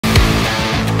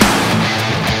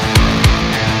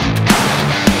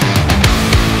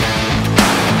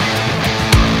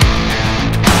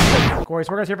Corey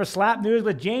Swergas here for Slap News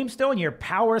with James Stonier,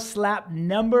 Power Slap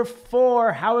number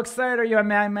 4. How excited are you,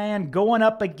 my man, going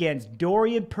up against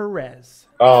Dorian Perez?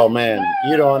 Oh man,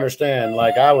 you don't understand.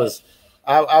 Like I was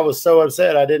so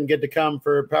upset I didn't get to come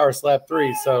for Power Slap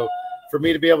 3. So for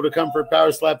me to be able to come for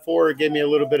Power Slap 4, it gave me a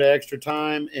little bit of extra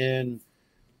time. And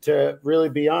to really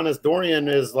be honest, Dorian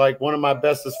is like one of my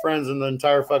bestest friends in the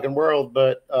entire fucking world.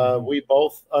 But we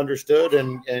both understood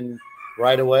and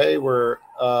right away we're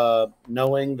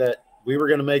knowing that we were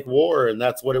going to make war, and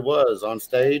that's what it was. On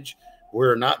stage,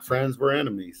 we're not friends, we're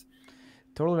enemies.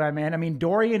 Totally, my man. I mean,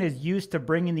 Dorian is used to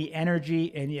bringing the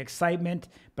energy and the excitement,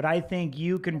 but I think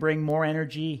you can bring more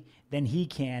energy than he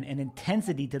can and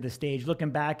intensity to the stage.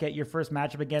 Looking back at your first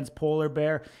matchup against Polar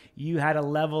Bear, you had a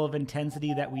level of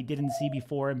intensity that we didn't see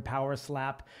before in Power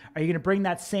Slap. Are you going to bring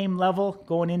that same level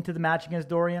going into the match against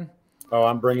Dorian? Oh,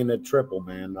 I'm bringing it triple,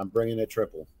 man. I'm bringing it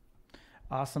triple.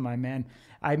 Awesome, my man.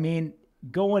 I mean,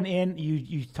 going in,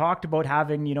 you talked about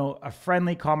having, you know, a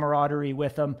friendly camaraderie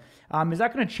with them. Is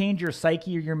that going to change your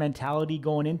psyche or your mentality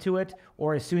going into it?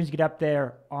 Or as soon as you get up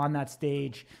there on that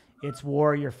stage, it's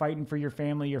war, you're fighting for your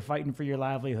family, you're fighting for your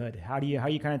livelihood. How are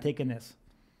you kind of taking this?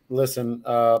 Listen,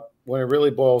 when it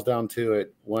really boils down to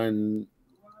it, when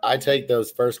I take those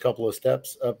first couple of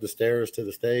steps up the stairs to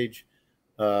the stage,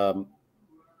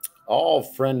 all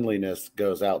friendliness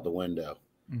goes out the window.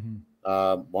 Mm-hmm.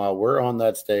 While we're on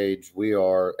that stage, we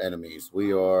are enemies.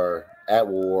 We are at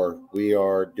war. We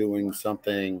are doing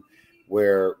something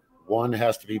where one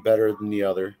has to be better than the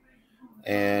other.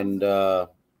 And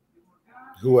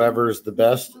whoever's the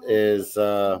best is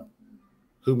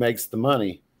who makes the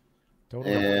money.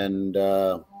 Totally. And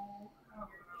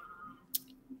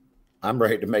I'm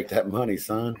ready to make that money,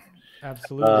 son.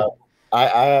 Absolutely.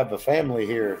 I have a family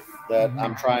here that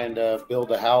I'm trying to build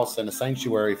a house and a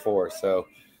sanctuary for. So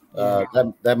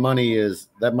that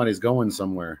money's going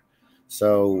somewhere.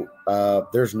 So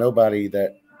there's nobody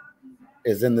that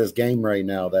is in this game right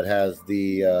now that has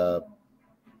the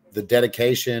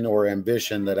dedication or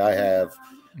ambition that I have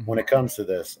when it comes to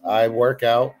this. I work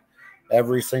out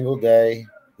every single day,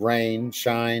 rain,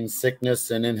 shine,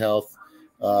 sickness, and in health.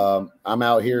 I'm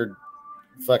out here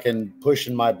fucking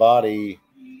pushing my body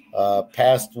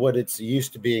past what it's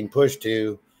used to being pushed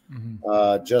to,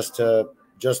 just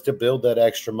to build that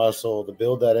extra muscle, to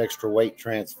build that extra weight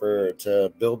transfer,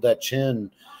 to build that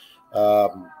chin. I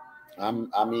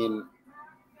mean,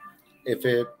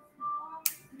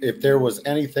 if there was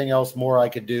anything else more I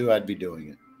could do, I'd be doing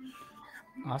it.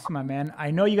 Awesome, my man. I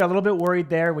know you got a little bit worried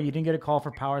there when you didn't get a call for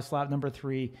Power Slap number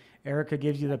 3. Erica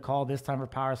gives you the call this time for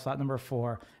Power Slap number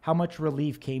 4. How much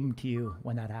relief came to you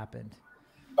when that happened?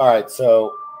 All right,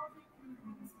 so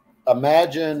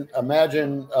imagine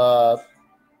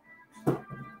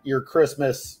your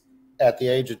Christmas at the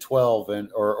age of 12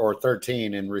 or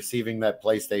 13 and receiving that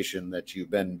PlayStation that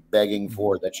you've been begging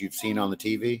for, that you've seen on the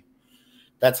TV.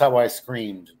 That's how I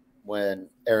screamed when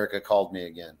Erica called me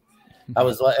again. I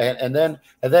was like, and then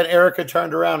Erica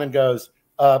turned around and goes,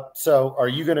 so are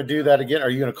you going to do that again? Are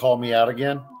you going to call me out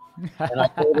again? And I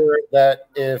told her that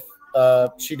if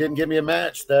she didn't give me a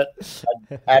match, that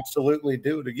I'd absolutely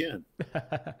do it again.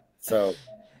 So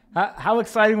how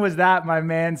exciting was that, my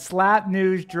man? Slap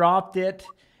News dropped it.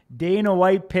 Dana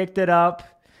White picked it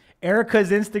up.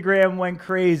 Erica's Instagram went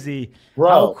crazy. Bro,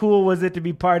 how cool was it to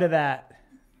be part of that?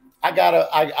 I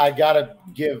gotta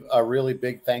give a really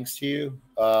big thanks to you.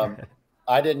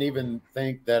 I didn't even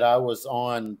think that I was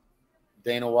on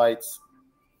Dana White's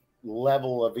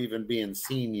level of even being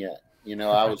seen yet. You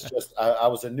know, I was just I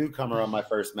was a newcomer on my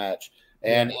first match,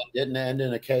 and it didn't end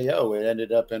in a KO. It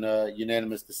ended up in a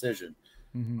unanimous decision.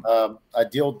 I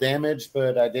dealt damage,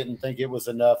 but I didn't think it was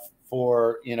enough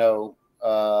for, you know,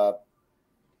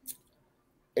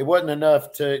 it wasn't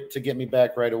enough to get me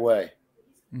back right away.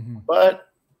 But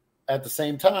at the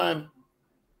same time,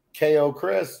 KO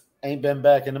Chris ain't been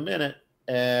back in a minute,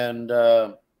 and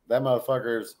that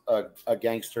motherfucker's a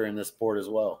gangster in this sport as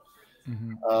well.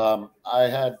 I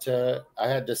had to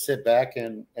sit back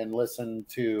and listen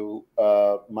to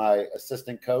my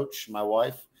assistant coach, my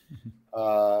wife,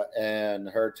 and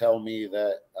her tell me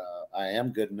that I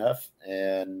am good enough,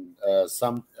 and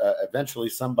eventually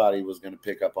somebody was going to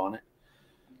pick up on it,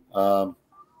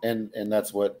 and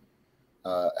that's what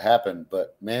happened.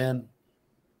 But man,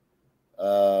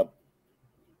 I'll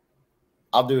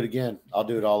do it again. I'll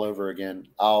do it all over again.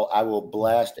 I will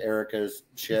blast Erica's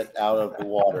shit out of the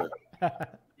water.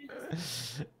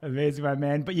 Amazing, my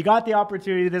man. But you got the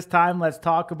opportunity this time. Let's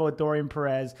talk about Dorian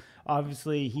Perez.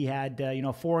 Obviously, he had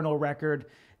 4-0 record.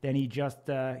 Then he just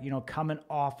coming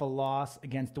off a loss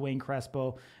against Dwayne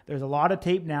Crespo. There's a lot of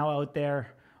tape now out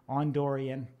there on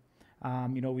Dorian.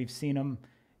 We've seen him,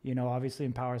 obviously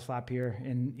in Power Slap here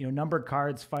and, numbered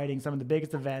cards fighting some of the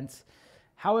biggest events.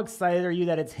 How excited are you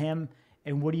that it's him?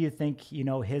 And what do you think,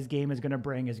 his game is going to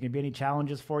bring? Is there going to be any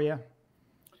challenges for you?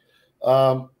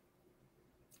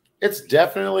 It's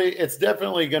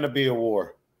definitely going to be a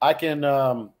war. I can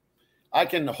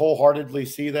wholeheartedly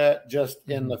see that just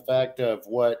in the fact of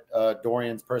what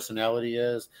Dorian's personality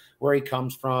is, where he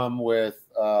comes from with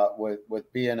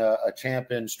being a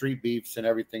champion, street beefs and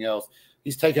everything else.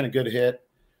 He's taken a good hit.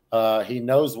 He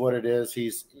knows what it is.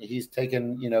 He's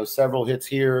taken, several hits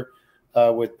here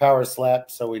with Power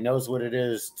Slap, so he knows what it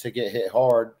is to get hit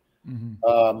hard.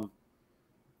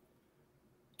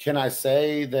 Can I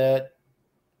say that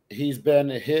he's been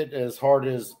hit as hard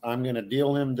as I'm going to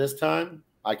deal him this time?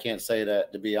 I can't say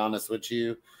that, to be honest with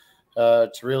you.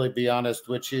 To really be honest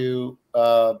with you,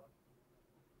 Dwayne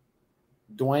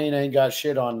ain't got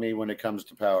shit on me when it comes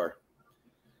to power.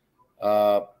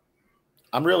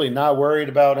 I'm really not worried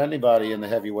about anybody in the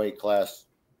heavyweight class.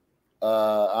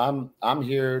 I'm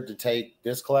here to take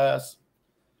this class,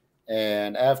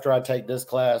 and after I take this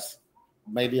class,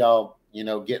 maybe I'll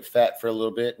get fat for a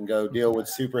little bit and go deal with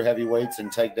super heavyweights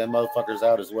and take them motherfuckers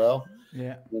out as well.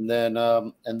 Yeah. And then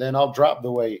I'll drop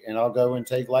the weight and I'll go and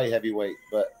take light heavyweight.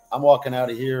 But I'm walking out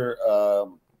of here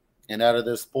and out of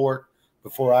this sport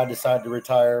before I decide to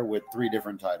retire with 3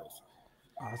 different titles.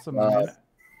 Awesome, man.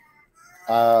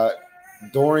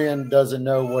 Dorian doesn't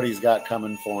know what he's got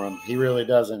coming for him. He really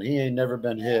doesn't. He ain't never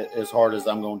been hit as hard as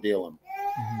I'm going to deal him.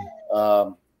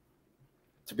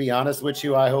 To be honest with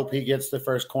you, I hope he gets the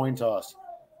first coin toss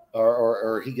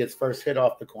or he gets first hit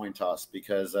off the coin toss,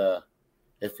 because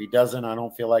if he doesn't, I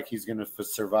don't feel like he's going to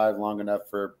survive long enough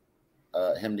for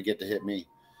him to get to hit me.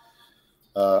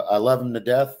 I love him to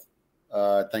death.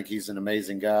 I think he's an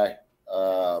amazing guy.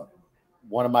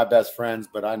 One of my best friends,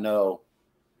 but I know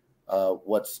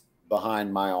what's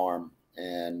behind my arm.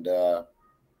 And I'm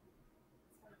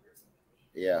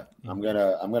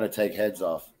gonna take heads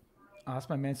off.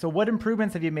 Awesome, man. So what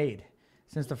improvements have you made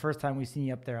since the first time we seen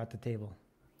you up there at the table?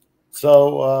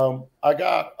 So I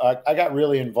got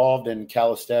really involved in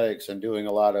calisthenics and doing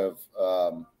a lot of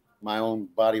my own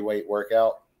body weight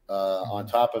workout. On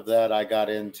top of that, I got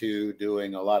into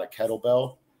doing a lot of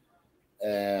kettlebell,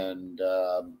 and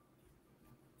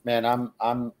man,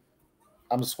 I'm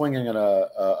swinging at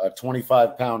a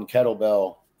 25-pound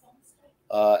kettlebell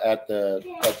at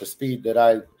the speed that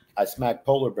I smack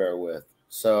polar bear with.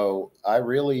 So I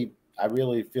really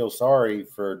feel sorry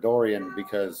for Dorian,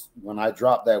 because when I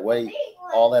drop that weight,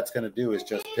 all that's going to do is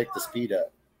just pick the speed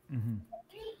up.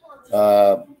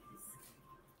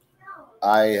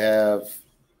 I have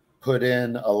put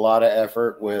in a lot of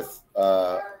effort with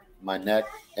my neck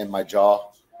and my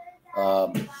jaw.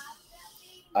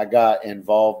 I got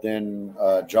involved in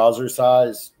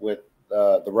jazzercise with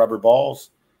the rubber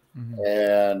balls,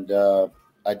 and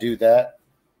I do that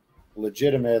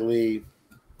legitimately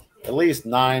at least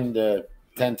 9 to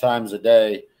 10 times a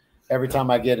day. Every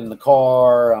time I get in the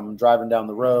car, I'm driving down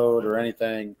the road or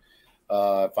anything.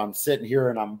 If I'm sitting here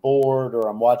and I'm bored or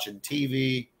I'm watching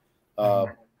TV,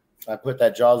 I put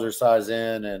that jazzercise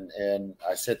in and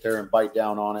I sit there and bite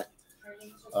down on it.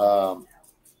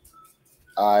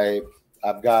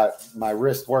 I've got my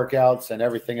wrist workouts and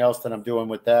everything else that I'm doing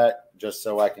with that, just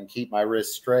so I can keep my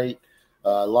wrist straight.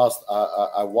 I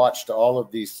watched all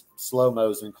of these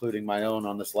slow-mos, including my own,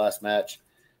 on this last match,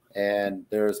 and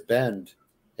there's bend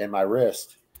in my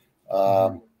wrist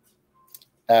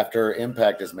after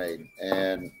impact is made.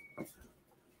 And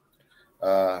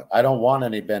I don't want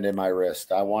any bend in my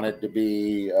wrist. I want it to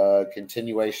be a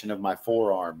continuation of my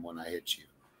forearm when I hit you.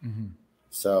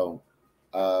 So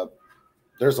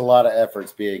there's a lot of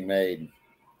efforts being made.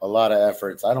 A lot of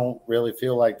efforts. I don't really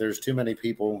feel like there's too many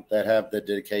people that have the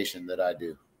dedication that I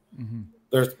do.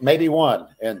 There's maybe one,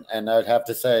 and I'd have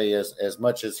to say, as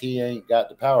much as he ain't got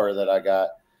the power that I got,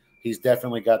 he's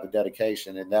definitely got the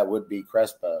dedication, and that would be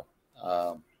Crespo.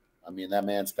 I mean, that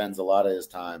man spends a lot of his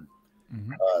time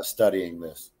studying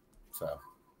this. So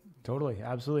totally,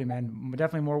 absolutely, man.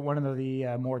 Definitely one of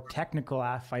the more technical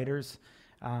fighters,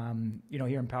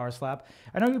 here in Power Slap.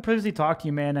 I know we previously talked to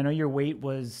you, man. I know your weight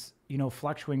was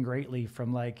fluctuating greatly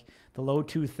from like the low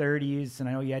 230s. And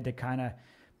I know you had to kind of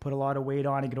put a lot of weight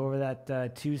on to get over that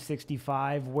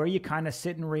 265. Where are you kind of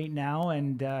sitting right now?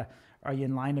 And are you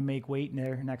in line to make weight in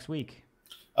there next week?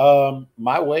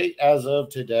 My weight as of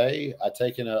today, I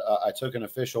took an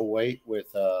official weight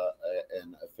with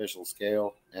an official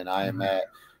scale, and I am at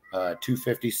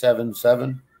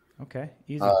 257.7. Okay.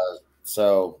 Easy.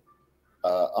 So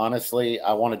honestly,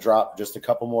 I want to drop just a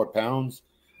couple more pounds.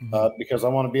 because I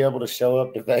want to be able to show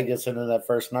up to Vegas and then that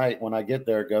first night when I get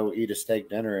there, go eat a steak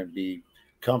dinner and be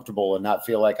comfortable and not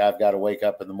feel like I've got to wake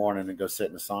up in the morning and go sit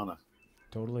in the sauna.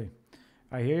 Totally.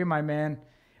 I hear you, my man.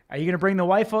 Are you going to bring the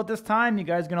wife out this time? You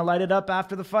guys going to light it up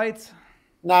after the fights?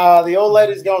 Nah, the old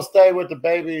lady's going to stay with the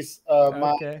babies.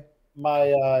 Okay.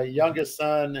 My youngest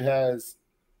son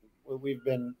we've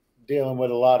been dealing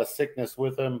with a lot of sickness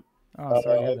with him Oh,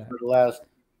 sorry to hear that. for the last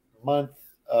month.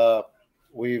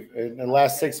 In the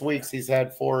last 6 weeks, he's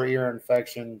had 4 ear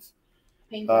infections.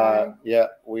 Yeah,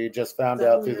 we just found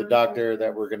out through the doctor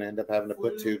that we're going to end up having to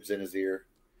put tubes in his ear.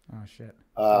 Oh, shit.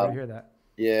 Sorry to hear that.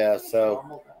 Yeah,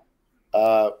 so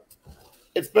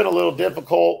it's been a little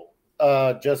difficult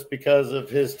just because of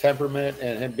his temperament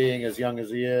and him being as young as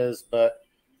he is. But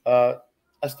I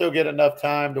still get enough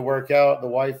time to work out. The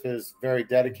wife is very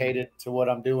dedicated to what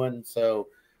I'm doing, so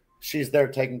she's there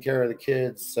taking care of the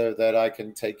kids so that I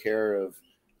can take care of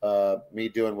me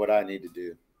doing what I need to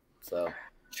do. So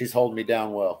she's holding me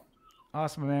down well.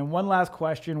 Awesome, man. One last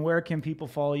question. Where can people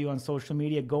follow you on social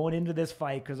media going into this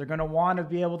fight? Because they're going to want to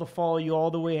be able to follow you all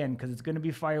the way in because it's going to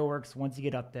be fireworks once you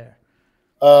get up there.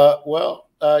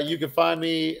 You can find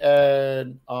me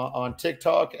on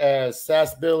TikTok as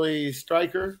Sassbilly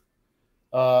Striker,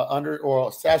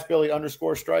 or Sassbilly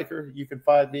 _Striker. You can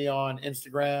find me on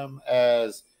Instagram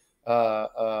as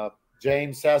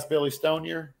James Sassbilly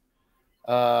Stonier.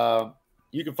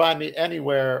 You can find me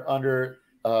anywhere under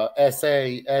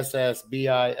SASSBILLY,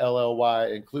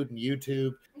 including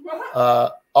YouTube.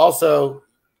 Also,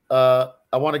 I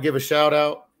want to give a shout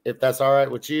out, if that's all right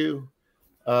with you.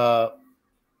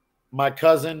 My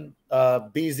cousin,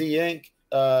 BZ Inc.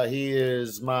 He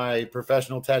is my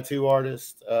professional tattoo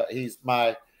artist. He's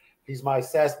my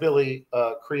Sassbilly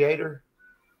creator.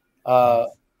 I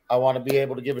want to be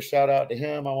able to give a shout out to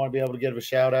him. I want to be able to give a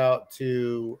shout out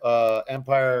to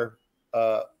Empire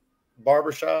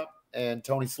Barbershop and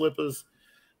Tony Slippas,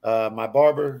 my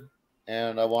barber.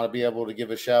 And I want to be able to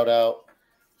give a shout out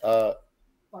to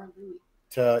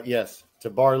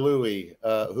Bar Louie,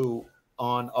 who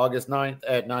on August 9th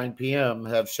at 9 p.m.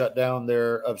 have shut down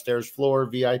their upstairs floor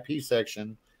VIP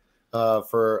section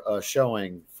for a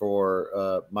showing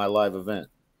for my live event.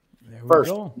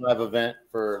 First live event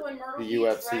for the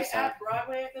UFC. At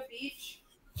Broadway at the beach.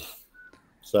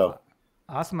 So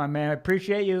awesome, my man. I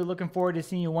appreciate you. Looking forward to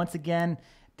seeing you once again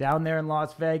down there in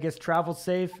Las Vegas. Travel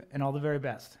safe and all the very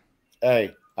best.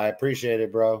 Hey, I appreciate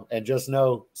it, bro. And just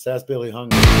know, Sassbilly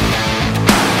hungry.